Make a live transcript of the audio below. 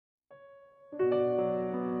हांव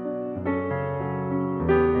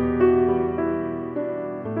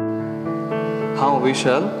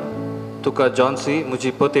विशाल तुका जॉन्सी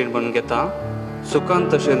म्हजी पतीण म्हणून घेता. सुखान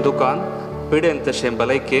तशें दुखान पिडेन तशें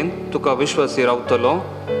भलायकेन तुका विश्वासी रावतलो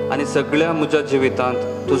आनी सगळ्या म्हज्या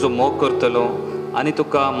जिवितांत तुजो मोग करतलो आनी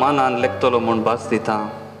तुका मानान लेखतलो म्हूण भास दिता.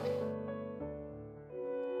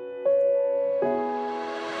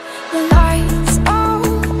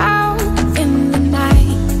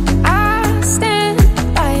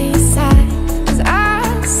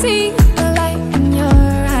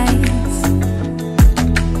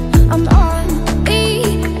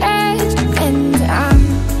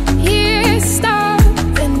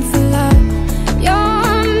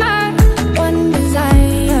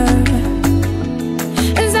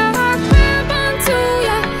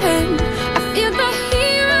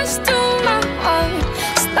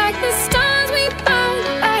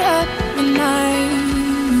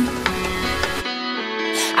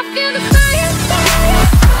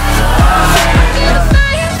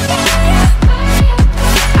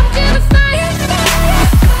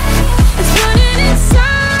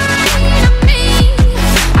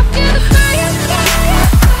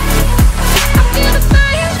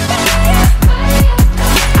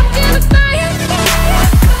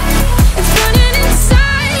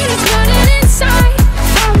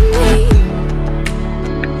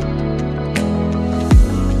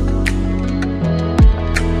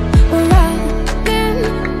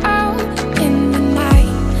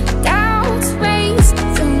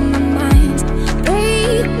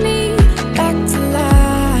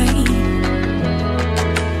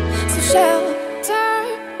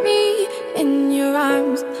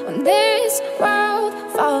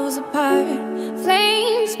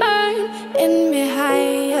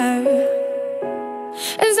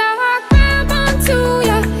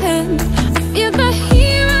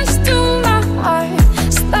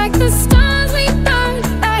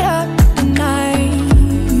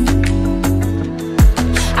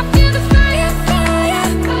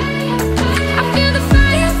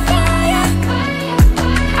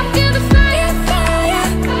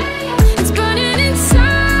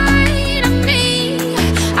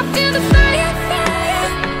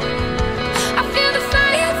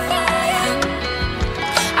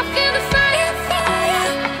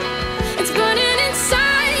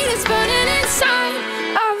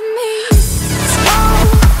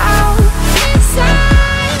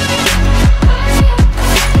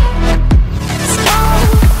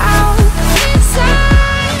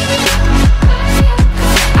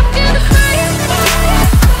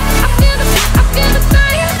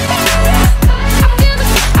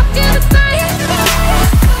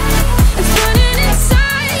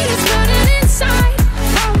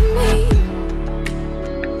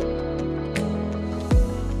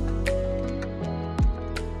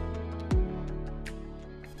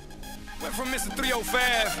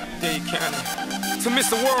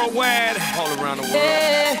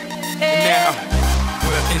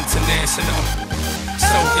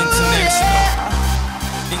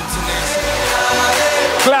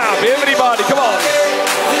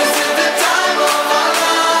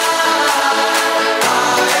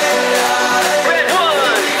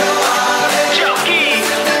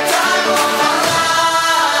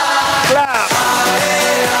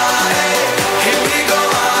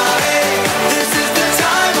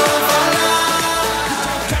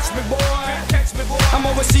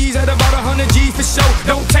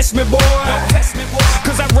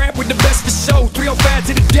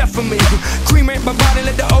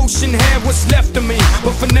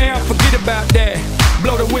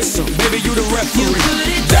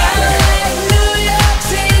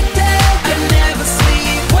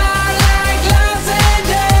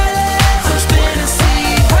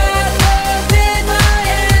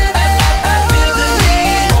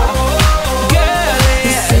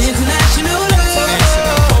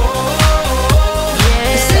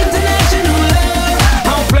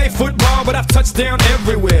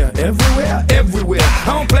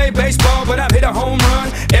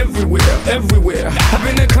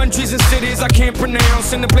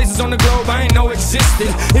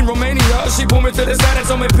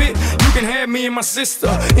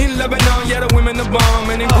 Sister in Lebanon, yeah, the women the bomb,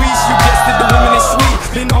 and in Greece, you guessed it, the women is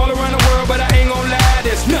sweet. Been all around the world, but I ain't gon' lie,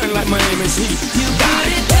 there's nothing like Miami's heat. You got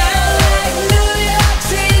it down like New York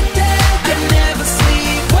City. I never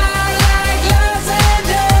sleep wild like Los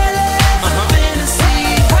Angeles.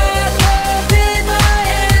 Fantasy, hot love in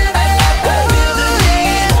Miami. I feel the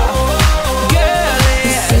need, girl.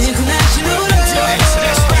 It's international love.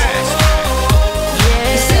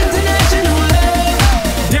 It's international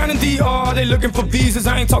love. Down in DR, they looking for visas.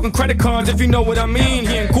 I ain't talking credit cards if you know what I mean.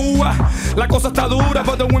 Here in Cuba, la cosa está dura,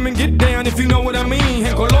 but the women get down if you know what I mean.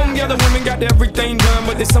 In Colombia, the women got everything done,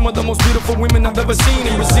 but they're some of the most beautiful women I've ever seen.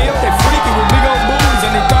 In Brazil, they freaky with big old boobs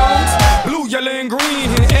and they thongs, blue, yellow, and green.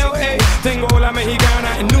 In LA, tengo la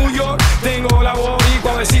mexicana. In New York, tengo la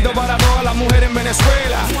boricua. Besito para todas las mujeres en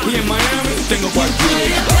Venezuela. Y en Miami, tengo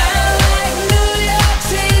cualquiera.